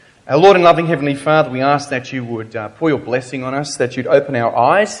Our Lord and loving Heavenly Father, we ask that you would pour your blessing on us, that you'd open our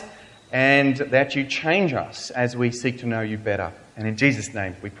eyes, and that you change us as we seek to know you better. And in Jesus'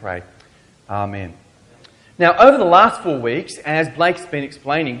 name we pray. Amen. Now, over the last 4 weeks, as Blake's been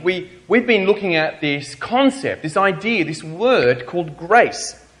explaining, we've been looking at this concept, this idea, this word called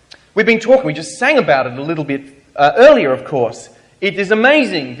grace. We've been talking, we just sang about it a little bit earlier, of course. It is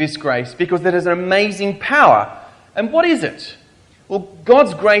amazing, this grace, because it has an amazing power. And what is it? Well,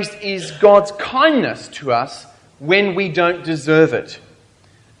 God's grace is God's kindness to us when we don't deserve it.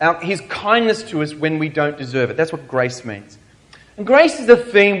 His kindness to us when we don't deserve it. That's what grace means. And grace is a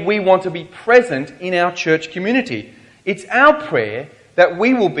theme we want to be present in our church community. It's our prayer that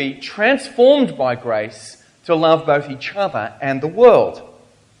we will be transformed by grace to love both each other and the world.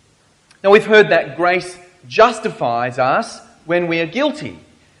 Now, we've heard that grace justifies us when we are guilty.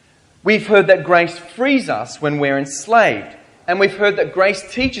 We've heard that grace frees us when we're enslaved. And we've heard that grace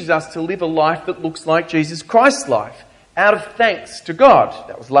teaches us to live a life that looks like Jesus Christ's life, out of thanks to God.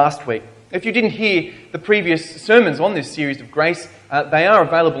 That was last week. If you didn't hear the previous sermons on this series of grace, they are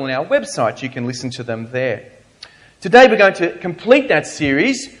available on our website. You can listen to them there. Today we're going to complete that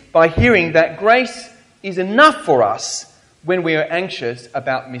series by hearing that grace is enough for us when we are anxious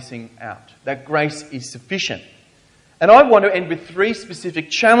about missing out. That grace is sufficient. And I want to end with 3 specific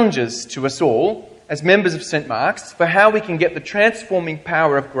challenges to us all as members of St. Mark's for how we can get the transforming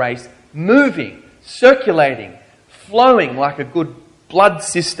power of grace moving, circulating, flowing like a good blood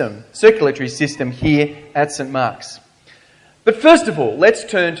system, circulatory system here at St. Mark's. But first of all, let's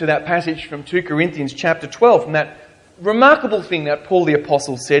turn to that passage from 2 Corinthians chapter 12, and that remarkable thing that Paul the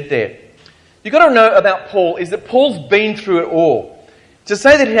Apostle said there. You've got to know about Paul is that Paul's been through it all. To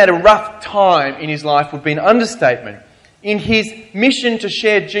say that he had a rough time in his life would be an understatement. In his mission to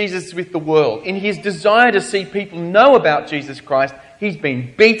share Jesus with the world, in his desire to see people know about Jesus Christ, he's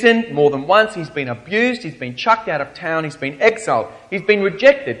been beaten more than once, he's been abused, he's been chucked out of town, he's been exiled, he's been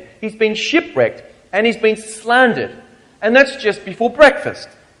rejected, he's been shipwrecked, and he's been slandered. And that's just before breakfast.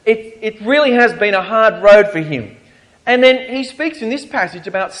 It really has been a hard road for him. And then he speaks in this passage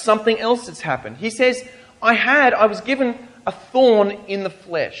about something else that's happened. He says, I was given a thorn in the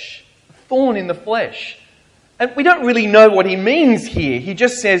flesh. A thorn in the flesh. And we don't really know what he means here. He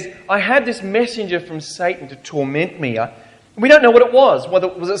just says, I had this messenger from Satan to torment me. We don't know what it was.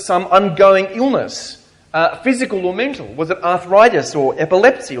 Was it some ongoing illness, physical or mental? Was it arthritis or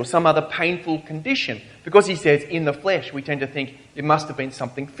epilepsy or some other painful condition? Because he says, in the flesh, we tend to think it must have been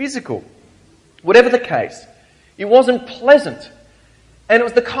something physical. Whatever the case, it wasn't pleasant. And it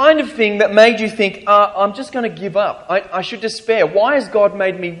was the kind of thing that made you think, I'm just going to give up. I should despair. Why has God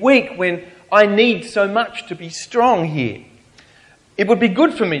made me weak when I need so much to be strong here? It would be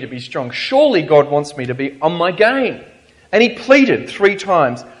good for me to be strong. Surely God wants me to be on my game. And he pleaded 3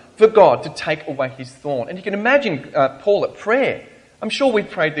 times for God to take away his thorn. And you can imagine Paul at prayer. I'm sure we've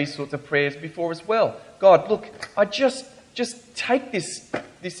prayed these sorts of prayers before as well. God, look, I just take this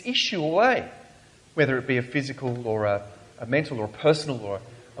issue away. Whether it be a physical or a mental or a personal or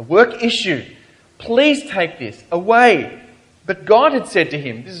a work issue. Please take this away. But God had said to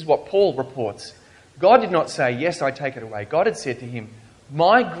him, this is what Paul reports, God did not say, yes, I take it away. God had said to him,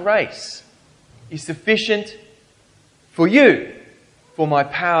 my grace is sufficient for you, for my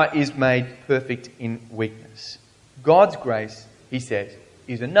power is made perfect in weakness. God's grace, he says,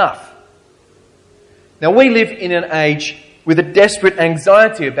 is enough. Now we live in an age with a desperate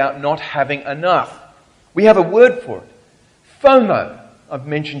anxiety about not having enough. We have a word for it. FOMO. I've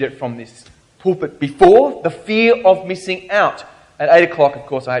mentioned it from this pulpit before, the fear of missing out. At 8 o'clock, of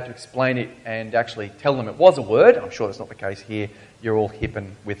course, I had to explain it and actually tell them it was a word. I'm sure that's not the case here. You're all hip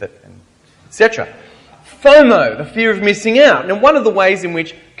and with it, and etc. FOMO, the fear of missing out. And one of the ways in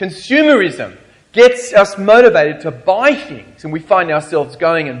which consumerism gets us motivated to buy things, and we find ourselves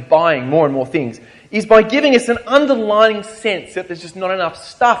going and buying more and more things, is by giving us an underlying sense that there's just not enough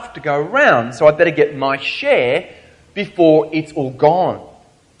stuff to go around, so I better get my share before it's all gone.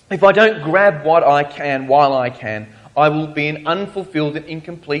 If I don't grab what I can while I can, I will be an unfulfilled and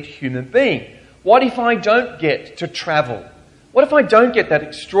incomplete human being. What if I don't get to travel? What if I don't get that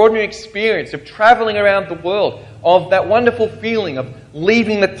extraordinary experience of travelling around the world, of that wonderful feeling of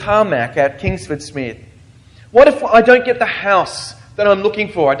leaving the tarmac at Kingsford Smith? What if I don't get the house that I'm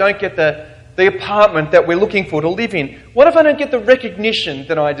looking for? I don't get the apartment that we're looking for to live in? What if I don't get the recognition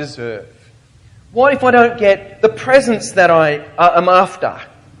that I deserve? What if I don't get the presents that I am after?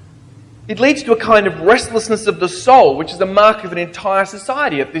 It leads to a kind of restlessness of the soul, which is a mark of an entire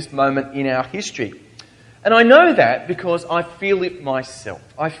society at this moment in our history. And I know that because I feel it myself.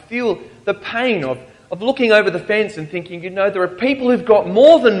 I feel the pain of of looking over the fence and thinking, there are people who've got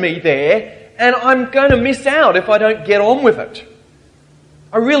more than me there, and I'm going to miss out if I don't get on with it.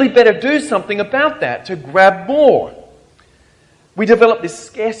 I really better do something about that to grab more. We develop this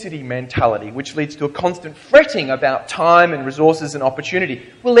scarcity mentality, which leads to a constant fretting about time and resources and opportunity.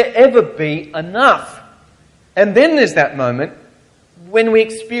 Will there ever be enough? And then there's that moment when we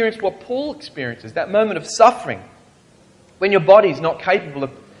experience what Paul experiences, that moment of suffering, when your body's not capable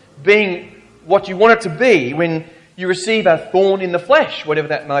of being what you want it to be, when you receive a thorn in the flesh, whatever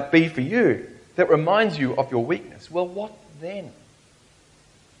that might be for you, that reminds you of your weakness. Well, what then?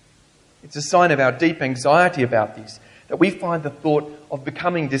 It's a sign of our deep anxiety about this, that we find the thought of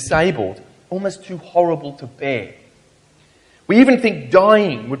becoming disabled almost too horrible to bear. We even think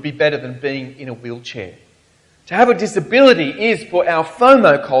dying would be better than being in a wheelchair. To have a disability is, for our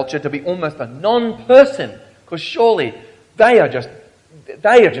FOMO culture, to be almost a non-person, because surely they are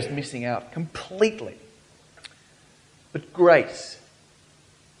just missing out completely. But grace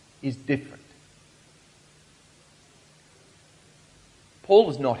is different. Paul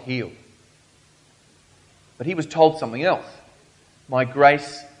was not healed, but he was told something else. My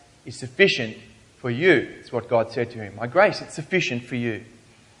grace is sufficient for you. It's what God said to him. My grace, it's sufficient for you.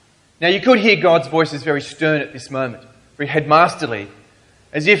 Now you could hear God's voice as very stern at this moment, very headmasterly,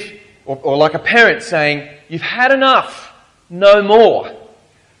 as if, or like a parent saying, you've had enough, no more.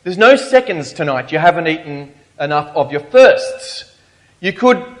 There's no seconds tonight, you haven't eaten enough of your firsts. You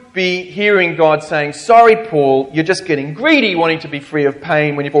could be hearing God saying, sorry Paul, you're just getting greedy, wanting to be free of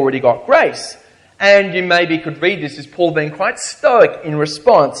pain when you've already got grace. And you maybe could read this as Paul being quite stoic in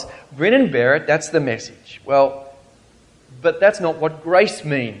response. Grin and bear it, that's the message. Well, but that's not what grace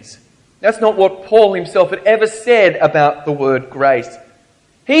means. That's not what Paul himself had ever said about the word grace.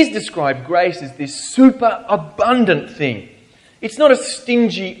 He's described grace as this super abundant thing. It's not a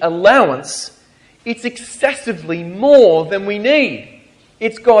stingy allowance. It's excessively more than we need.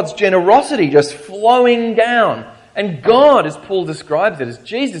 It's God's generosity just flowing down. And God, as Paul describes it, as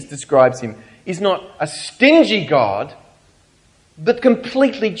Jesus describes him, is not a stingy God, but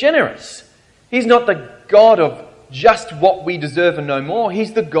completely generous. He's not the God of just what we deserve and no more.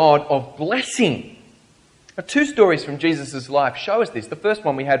 He's the God of blessing. Now, 2 stories from Jesus' life show us this. The first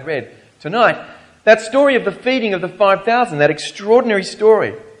one we had read tonight, that story of the feeding of the 5,000, that extraordinary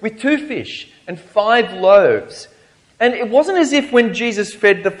story with 2 fish and 5 loaves. And it wasn't as if when Jesus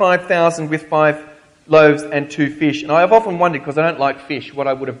fed the 5,000 with 5 loaves and 2 fish, and I've often wondered, because I don't like fish, what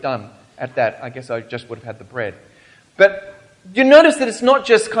I would have done at that. I guess I just would have had the bread. But you notice that it's not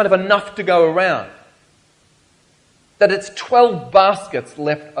just kind of enough to go around. That it's 12 baskets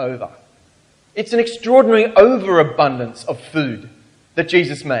left over. It's an extraordinary overabundance of food that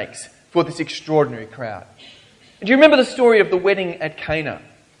Jesus makes for this extraordinary crowd. And do you remember the story of the wedding at Cana,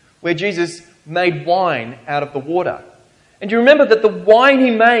 where Jesus made wine out of the water? And do you remember that the wine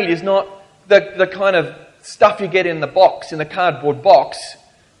he made is not the kind of stuff you get in the box, in the cardboard box,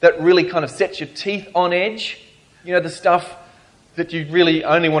 that really kind of sets your teeth on edge? You know, the stuff that you really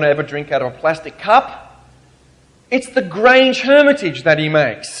only want to ever drink out of a plastic cup? It's the Grange Hermitage that he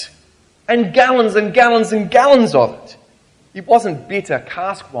makes. And gallons and gallons and gallons of it. It wasn't bitter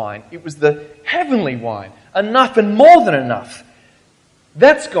cask wine. It was the heavenly wine. Enough and more than enough.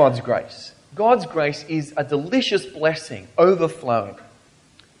 That's God's grace. God's grace is a delicious blessing, overflowing.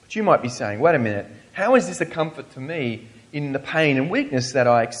 But you might be saying, wait a minute, how is this a comfort to me in the pain and weakness that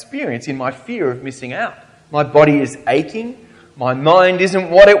I experience, in my fear of missing out? My body is aching. My mind isn't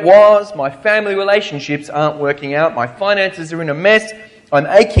what it was. My family relationships aren't working out. My finances are in a mess. I'm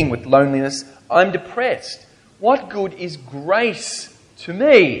aching with loneliness. I'm depressed. What good is grace to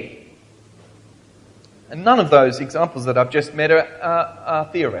me? And none of those examples that I've just met are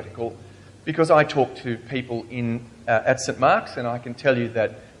theoretical, because I talk to people at St. Mark's, and I can tell you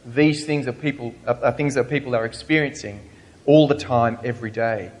that these things are things that people are experiencing all the time, every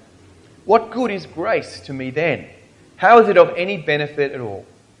day. What good is grace to me then? How is it of any benefit at all?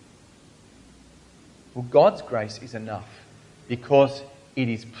 Well, God's grace is enough because it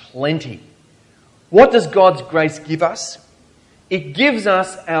is plenty. What does God's grace give us? It gives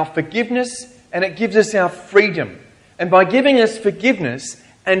us our forgiveness and it gives us our freedom. And by giving us forgiveness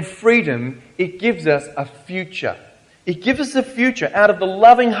and freedom, it gives us a future. It gives us a future out of the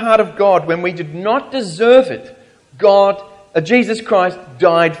loving heart of God. When we did not deserve it, Jesus Christ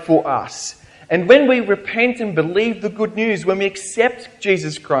died for us. And when we repent and believe the good news, when we accept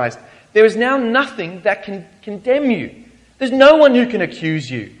Jesus Christ, there is now nothing that can condemn you. There's no one who can accuse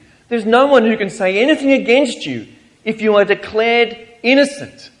you. There's no one who can say anything against you if you are declared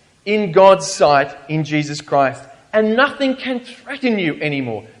innocent in God's sight in Jesus Christ and nothing can threaten you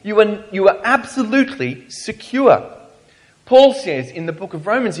anymore. You are absolutely secure. Paul says in the book of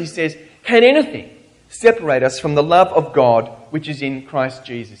Romans, he says, can anything separate us from the love of God which is in Christ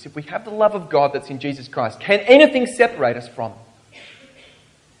Jesus? If we have the love of God that's in Jesus Christ, can anything separate us from it?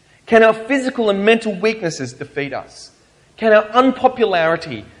 Can our physical and mental weaknesses defeat us? Can our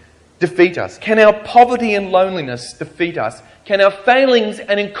unpopularity defeat us? Can our poverty and loneliness defeat us? Can our failings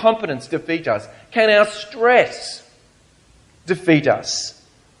and incompetence defeat us? Can our stress defeat us?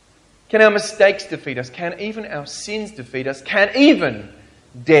 Can our mistakes defeat us? Can even our sins defeat us? Can even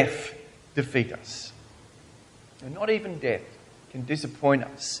death defeat us? And not even death can disappoint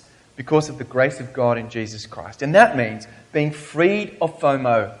us because of the grace of God in Jesus Christ. And that means being freed of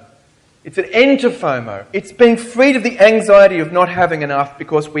FOMO. It's an end to FOMO. It's being freed of the anxiety of not having enough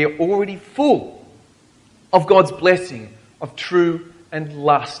because we are already full of God's blessing of true and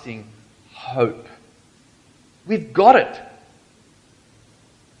lasting hope. We've got it.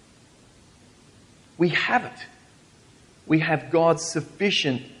 We have it. We have God's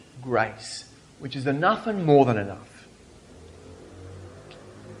sufficient grace, which is enough and more than enough.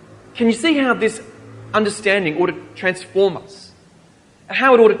 Can you see how this understanding ought to transform us? And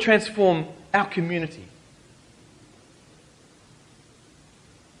how it ought to transform our community?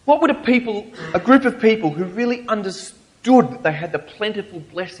 What would a group of people who really understood that they had the plentiful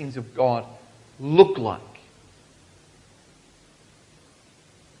blessings of God look like?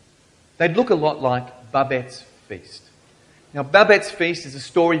 They'd look a lot like Babette's Feast. Now, Babette's Feast is a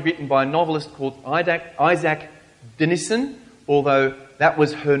story written by a novelist called Isaac Dinesen, although that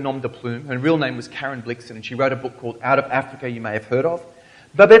was her nom de plume. Her real name was Karen Blixen, and she wrote a book called Out of Africa, you may have heard of.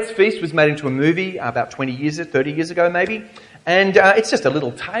 Babette's Feast was made into a movie about 30 years ago maybe, and it's just a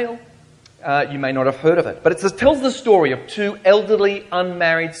little tale. You may not have heard of it, but it tells the story of two elderly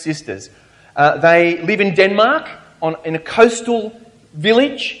unmarried sisters. They live in Denmark in a coastal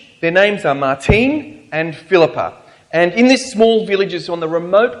village. Their names are Martine and Philippa. And in this small village is on the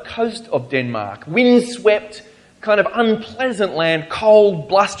remote coast of Denmark, windswept, kind of unpleasant land, cold,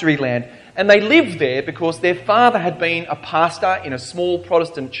 blustery land. And they lived there because their father had been a pastor in a small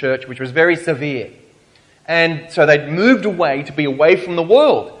Protestant church which was very severe. And so they'd moved away to be away from the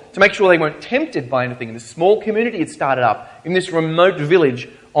world, to make sure they weren't tempted by anything. And this small community had started up in this remote village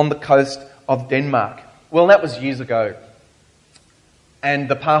on the coast of Denmark. Well, that was years ago. And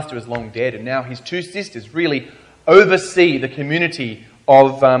the pastor is long dead, and now his two sisters really oversee the community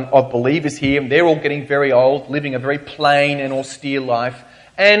of believers here. They're all getting very old, living a very plain and austere life.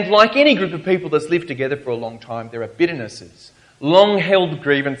 And like any group of people that's lived together for a long time, there are bitternesses, long-held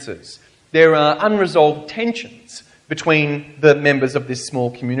grievances. There are unresolved tensions between the members of this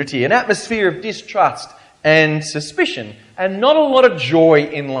small community, an atmosphere of distrust and suspicion, and not a lot of joy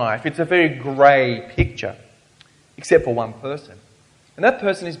in life. It's a very grey picture, except for one person. And that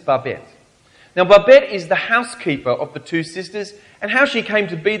person is Babette. Now, Babette is the housekeeper of the two sisters, and how she came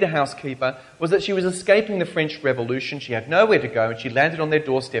to be the housekeeper was that she was escaping the French Revolution. She had nowhere to go, and she landed on their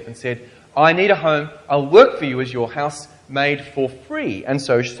doorstep and said, I need a home. I'll work for you as your housemaid for free. And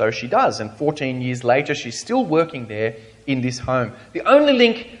so she does. And 14 years later, she's still working there in this home. The only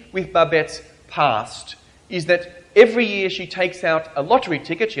link with Babette's past is that every year she takes out a lottery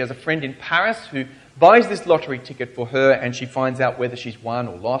ticket. She has a friend in Paris who buys this lottery ticket for her, and she finds out whether she's won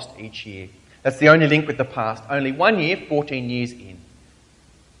or lost each year. That's the only link with the past. Only 1 year, 14 years in,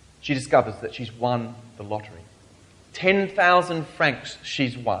 she discovers that she's won the lottery. 10,000 francs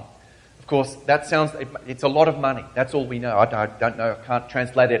she's won. Of course, it's a lot of money. That's all we know. I don't know, I can't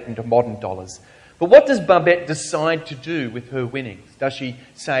translate it into modern dollars. But what does Babette decide to do with her winnings? Does she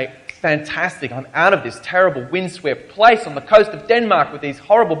say, fantastic, I'm out of this terrible windswept place on the coast of Denmark with these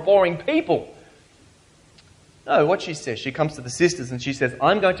horrible, boring people? No, what she says, she comes to the sisters and she says,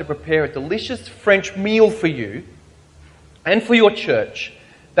 I'm going to prepare a delicious French meal for you and for your church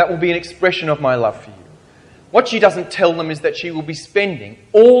that will be an expression of my love for you. What she doesn't tell them is that she will be spending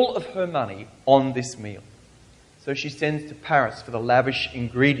all of her money on this meal. So she sends to Paris for the lavish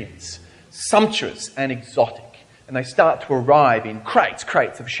ingredients, sumptuous and exotic. And they start to arrive in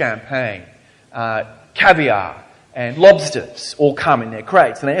crates of champagne, caviar, and lobsters all come in their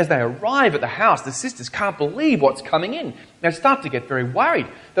crates. And as they arrive at the house, the sisters can't believe what's coming in. They start to get very worried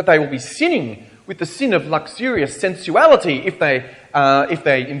that they will be sinning with the sin of luxurious sensuality if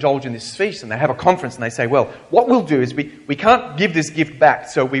they indulge in this feast. And they have a conference and they say, well, what we'll do is we can't give this gift back,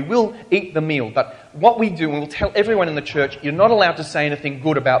 so we will eat the meal. But what we do, and we'll tell everyone in the church, you're not allowed to say anything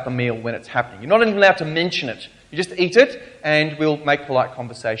good about the meal when it's happening. You're not even allowed to mention it. You just eat it, and we'll make polite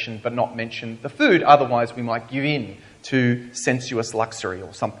conversation but not mention the food. Otherwise, we might give in to sensuous luxury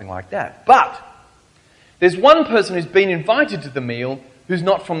or something like that. But There's one person who's been invited to the meal who's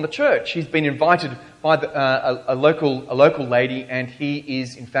not from the church. He's been invited by a local lady, and he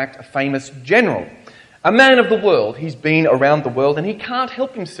is, in fact, a famous general. A man of the world. He's been around the world, and he can't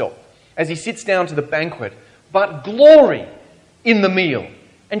help himself as he sits down to the banquet, but glory in the meal,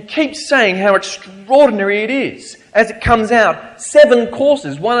 and keeps saying how extraordinary it is. As it comes out, 7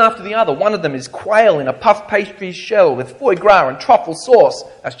 courses, one after the other. One of them is quail in a puff pastry shell with foie gras and truffle sauce.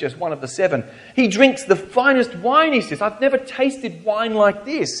 That's just one of the 7. He drinks the finest wine, he says. I've never tasted wine like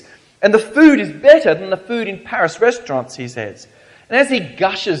this. And the food is better than the food in Paris restaurants, he says. And as he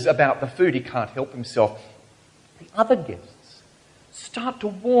gushes about the food, he can't help himself. The other guests start to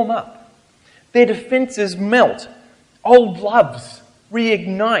warm up. Their defences melt. Old loves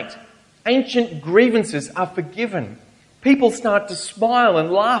reignite. Ancient grievances are forgiven. People start to smile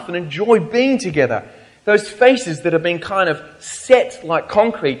and laugh and enjoy being together. Those faces that have been kind of set like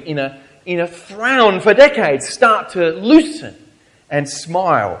concrete in a frown for decades start to loosen and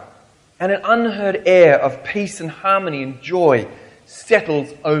smile. And an unheard air of peace and harmony and joy settles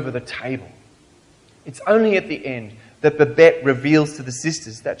over the table. It's only at the end that Babette reveals to the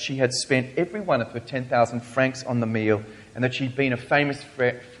sisters that she had spent every one of her 10,000 francs on the meal, and that she'd been a famous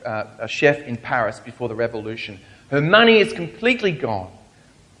chef in Paris before the revolution. Her money is completely gone,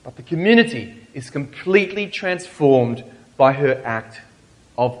 but the community is completely transformed by her act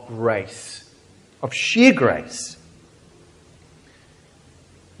of grace, of sheer grace.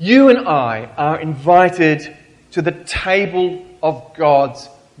 You and I are invited to the table of God's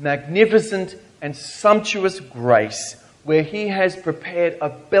magnificent and sumptuous grace, where He has prepared a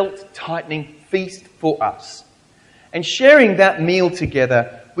belt-tightening feast for us. And sharing that meal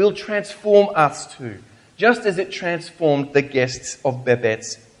together will transform us too, just as it transformed the guests of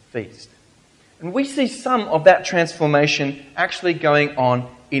Babette's feast. And we see some of that transformation actually going on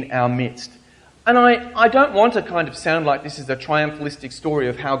in our midst. And I don't want to kind of sound like this is a triumphalistic story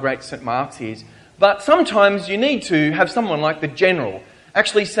of how great St. Mark's is, but sometimes you need to have someone like the general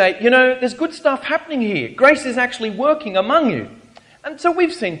actually say, you know, there's good stuff happening here. Grace is actually working among you. And so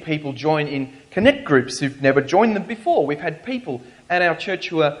we've seen people join in connect groups who've never joined them before. We've had people at our church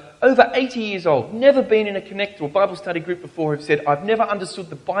who are over 80 years old, never been in a connect or Bible study group before, who've said, I've never understood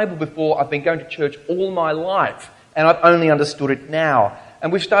the Bible before. I've been going to church all my life, and I've only understood it now.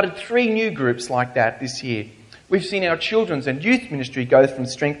 And we've started 3 new groups like that this year. We've seen our children's and youth ministry go from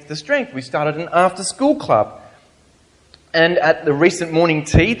strength to strength. We started an after-school club. And at the recent morning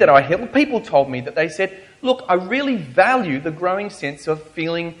tea that I held, people told me that they said, look, I really value the growing sense of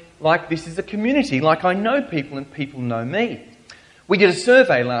feeling like this is a community, like I know people and people know me. We did a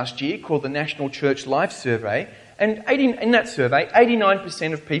survey last year called the National Church Life Survey, and in that survey,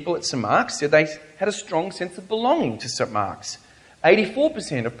 89% of people at St. Mark's said they had a strong sense of belonging to St. Mark's.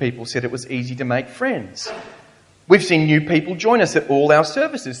 84% of people said it was easy to make friends. We've seen new people join us at all our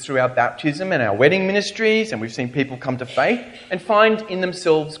services through our baptism and our wedding ministries, and we've seen people come to faith and find in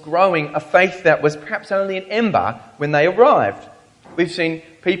themselves growing a faith that was perhaps only an ember when they arrived. We've seen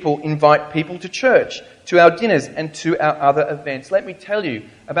people invite people to church, to our dinners and to our other events. Let me tell you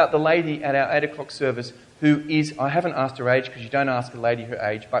about the lady at our 8 o'clock service who is, I haven't asked her age because you don't ask a lady her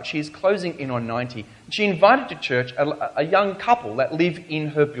age, but she is closing in on 90. She invited to church a young couple that live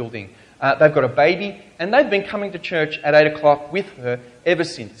in her building. They've got a baby, and they've been coming to church at 8 o'clock with her ever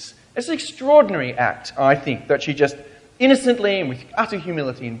since. It's an extraordinary act, I think, that she just innocently and with utter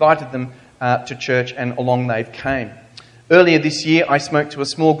humility invited them to church, and along they came. Earlier this year, I spoke to a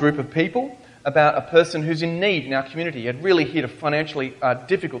small group of people about a person who's in need in our community, had really hit a financially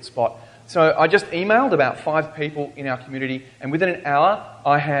difficult spot. So I just emailed about 5 people in our community, and within an hour,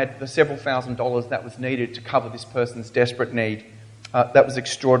 I had the several $1,000s that was needed to cover this person's desperate need. That was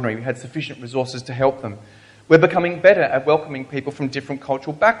extraordinary. We had sufficient resources to help them. We're becoming better at welcoming people from different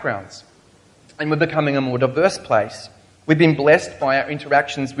cultural backgrounds, and we're becoming a more diverse place. We've been blessed by our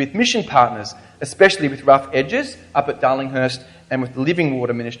interactions with mission partners, especially with Rough Edges up at Darlinghurst and with the Living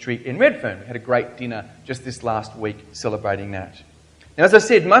Water Ministry in Redfern. We had a great dinner just this last week celebrating that. Now, as I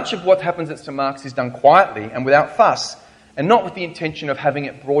said, much of what happens at St. Mark's is done quietly and without fuss, and not with the intention of having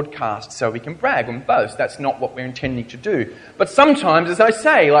it broadcast so we can brag and boast. That's not what we're intending to do. But sometimes, as I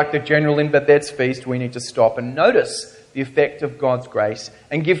say, like the general in Babette's feast, we need to stop and notice the effect of God's grace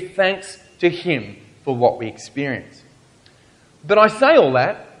and give thanks to Him for what we experience. But I say all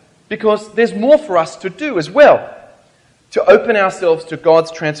that because there's more for us to do as well, to open ourselves to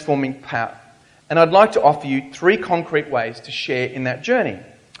God's transforming power. And I'd like to offer you 3 concrete ways to share in that journey.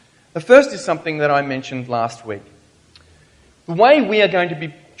 The first is something that I mentioned last week. The way we are going to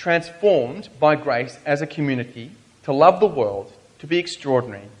be transformed by grace as a community, to love the world, to be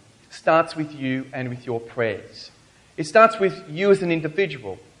extraordinary, starts with you and with your prayers. It starts with you as an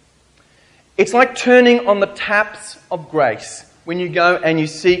individual. It's like turning on the taps of grace when you go and you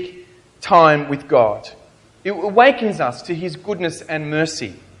seek time with God. It awakens us to His goodness and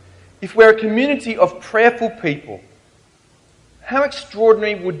mercy. If we're a community of prayerful people, how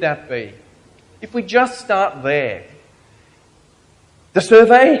extraordinary would that be? If we just start there. The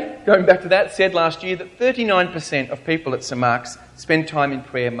survey, going back to that, said last year that 39% of people at St Mark's spend time in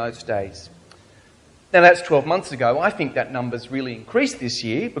prayer most days. Now that's 12 months ago. I think that number's really increased this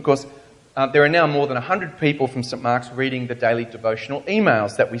year because there are now more than 100 people from St Mark's reading the daily devotional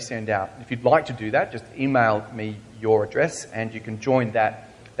emails that we send out. If you'd like to do that, just email me your address and you can join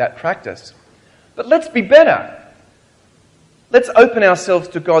that practice. But let's be better. Let's open ourselves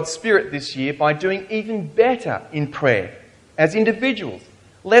to God's Spirit this year by doing even better in prayer. As individuals,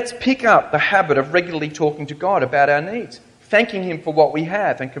 let's pick up the habit of regularly talking to God about our needs, thanking Him for what we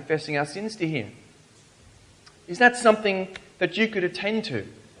have and confessing our sins to Him. Is that something that you could attend to?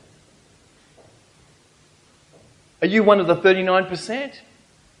 Are you one of the 39%?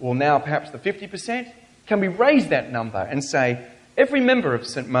 Or now perhaps the 50%? Can we raise that number and say, every member of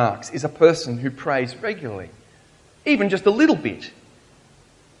St Mark's is a person who prays regularly, even just a little bit?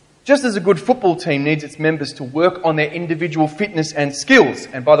 Just as a good football team needs its members to work on their individual fitness and skills.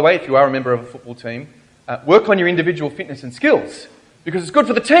 And by the way, if you are a member of a football team, work on your individual fitness and skills. Because it's good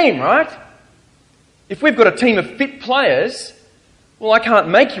for the team, right? If we've got a team of fit players, well, I can't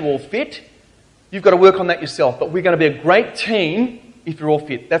make you all fit. You've got to work on that yourself. But we're going to be a great team if you're all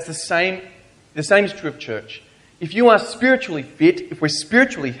fit. That's the same is true of church. If you are spiritually fit, if we're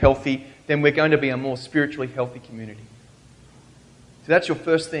spiritually healthy, then we're going to be a more spiritually healthy community. So that's your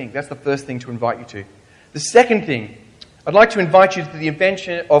first thing. That's the first thing to invite you to. The second thing, I'd like to invite you to the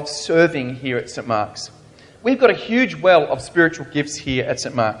adventure of serving here at St Mark's. We've got a huge well of spiritual gifts here at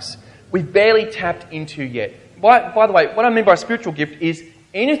St Mark's. We've barely tapped into yet. By the way, what I mean by spiritual gift is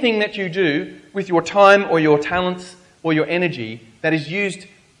anything that you do with your time or your talents or your energy that is used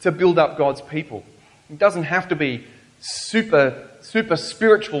to build up God's people. It doesn't have to be super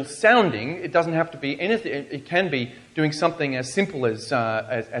spiritual sounding. It doesn't have to be anything. It can be doing something as simple as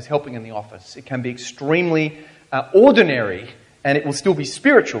helping in the office. It can be extremely ordinary, and it will still be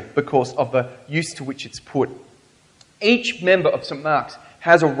spiritual because of the use to which it's put. Each member of St Mark's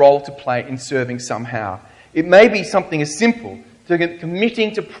has a role to play in serving somehow. It may be something as simple to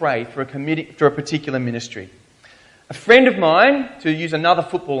committing to pray for a particular ministry. A friend of mine, to use another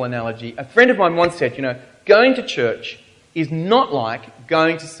football analogy, a friend of mine once said, going to church is not like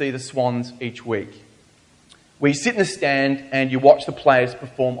going to see the Swans each week, where you sit in the stand and you watch the players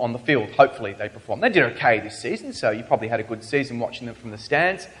perform on the field. Hopefully they perform. They did okay this season, so you probably had a good season watching them from the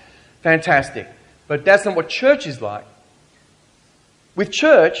stands. Fantastic. But that's not what church is like. With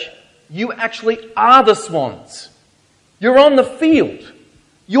church, you actually are the Swans. You're on the field.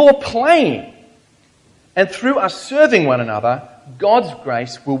 You're playing. And through us serving one another, God's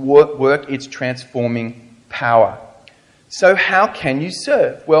grace will work its transforming power. So how can you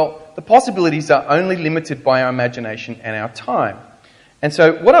serve? Well, the possibilities are only limited by our imagination and our time. And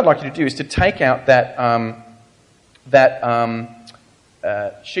so what I'd like you to do is to take out that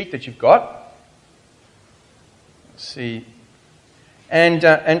sheet that you've got. Let's see. And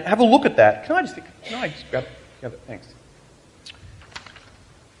have a look at that. Can I just grab it? Thanks.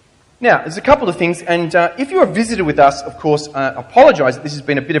 Now, there's a couple of things, and if you're a visitor with us, of course, I apologise that this has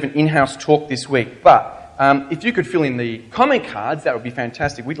been a bit of an in-house talk this week, but if you could fill in the comment cards, that would be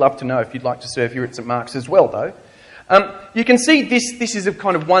fantastic. We'd love to know if you'd like to serve here at St Mark's as well, though. You can see this is a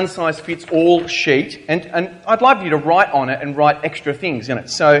kind of one-size-fits-all sheet, and I'd like you to write on it and write extra things in it.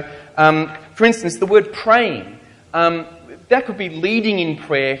 So, for instance, the word praying, that could be leading in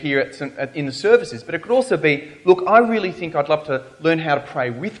prayer here in the services, but it could also be, look, I really think I'd love to learn how to pray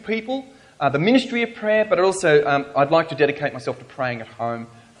with people, the ministry of prayer, but also I'd like to dedicate myself to praying at home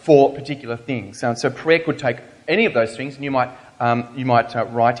for particular things. So prayer could take any of those things, and you might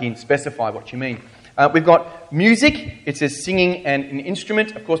write in, specify what you mean. We've got music. It says singing and an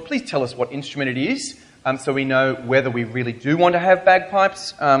instrument. Of course, please tell us what instrument it is, so we know whether we really do want to have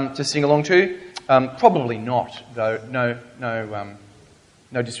bagpipes to sing along to. Probably not, though.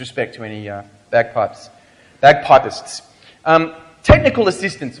 No disrespect to any bagpipists. Technical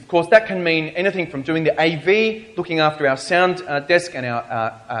assistance, of course, that can mean anything from doing the AV, looking after our sound desk and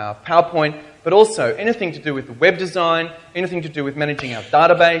our PowerPoint, but also anything to do with the web design, anything to do with managing our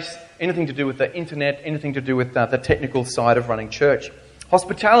database, anything to do with the internet, anything to do with the technical side of running church.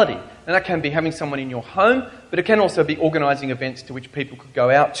 Hospitality, and that can be having someone in your home, but it can also be organising events to which people could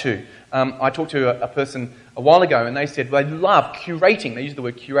go out to. I talked to a person a while ago, and they said they love curating. They use the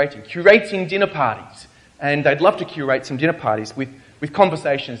word curating dinner parties. And they'd love to curate some dinner parties with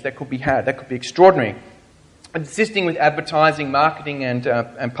conversations that could be had. That could be extraordinary. Assisting with advertising, marketing,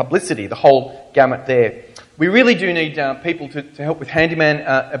 and publicity, the whole gamut there. We really do need people to help with handyman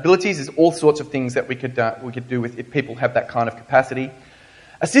abilities. There's all sorts of things that we could do with if people have that kind of capacity.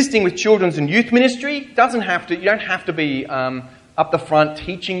 Assisting with children's and youth ministry you don't have to be up the front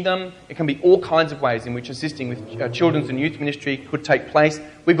teaching them. It can be all kinds of ways in which assisting with children's and youth ministry could take place.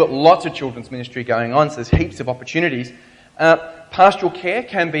 We've got lots of children's ministry going on, so there's heaps of opportunities. Pastoral care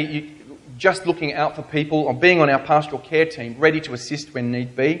can be just looking out for people or being on our pastoral care team, ready to assist when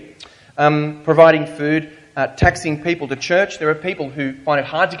need be. Providing food, taxing people to church. There are people who find it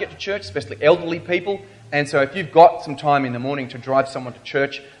hard to get to church, especially elderly people. And so if you've got some time in the morning to drive someone to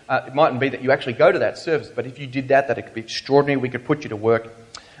church, it mightn't be that you actually go to that service, but if you did that it could be extraordinary. We could put you to work.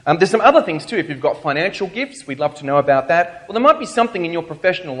 There's some other things too. If you've got financial gifts, we'd love to know about that. Well, there might be something in your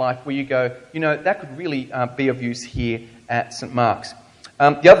professional life where you go, that could really be of use here at St Mark's.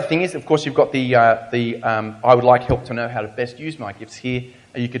 The other thing is, of course, you've got the I would like help to know how to best use my gifts here.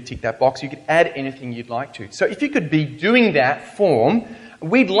 You could tick that box. You could add anything you'd like to. So if you could be doing that form,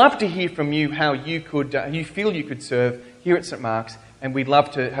 we'd love to hear from you how you feel you could serve here at St Mark's, and we'd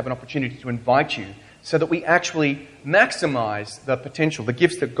love to have an opportunity to invite you so that we actually maximise the potential, the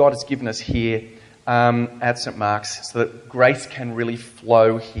gifts that God has given us here at St Mark's, so that grace can really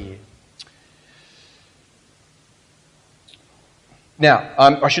flow here. Now,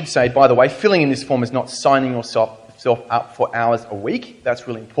 I should say, by the way, filling in this form is not signing yourself up for hours a week. That's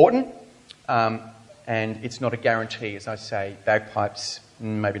really important. And it's not a guarantee, as I say. Bagpipes,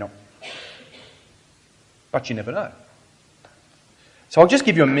 maybe not. But you never know. So I'll just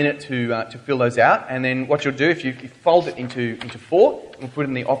give you a minute to fill those out, and then what you'll do, if you fold it into 4, and put it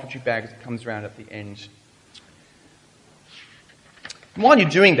in the offertory bag as it comes around at the end. And while you're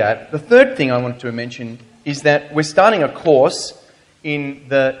doing that, the third thing I wanted to mention is that we're starting a course in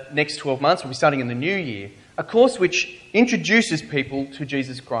the next 12 months. We'll be starting in the new year, a course which introduces people to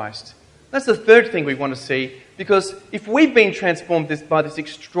Jesus Christ. That's the third thing we want to see, because if we've been transformed by this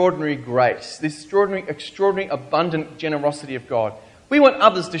extraordinary grace, this extraordinary abundant generosity of God, we want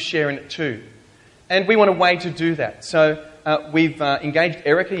others to share in it too. And we want a way to do that. So we've engaged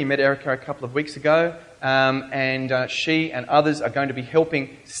Erica. You met Erica a couple of weeks ago. And she and others are going to be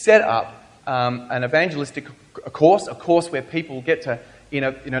helping set up an evangelistic course, a course where people get to, in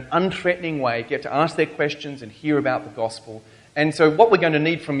an unthreatening way, get to ask their questions and hear about the gospel. And so what we're going to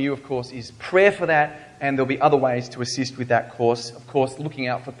need from you, of course, is prayer for that, and there'll be other ways to assist with that course. Of course, looking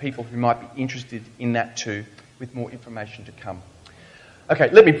out for people who might be interested in that too, with more information to come. Okay,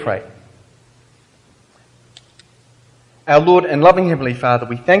 let me pray. Our Lord and loving Heavenly Father,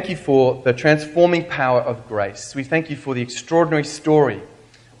 we thank you for the transforming power of grace. We thank you for the extraordinary story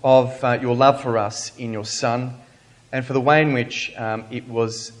of your love for us in your Son, and for the way in which it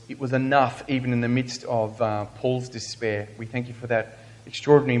was enough even in the midst of Paul's despair. We thank you for that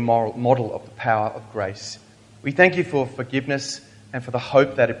extraordinary model of the power of grace. We thank you for forgiveness and for the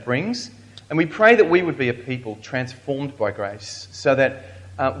hope that it brings. And we pray that we would be a people transformed by grace, so that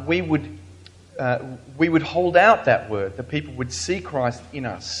we would hold out that word, that people would see Christ in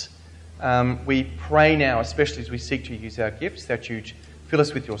us. We pray now, especially as we seek to use our gifts, that you'd fill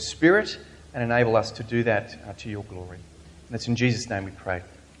us with your Spirit and enable us to do that to your glory. And it's in Jesus' name we pray.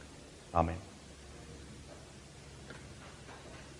 Amen.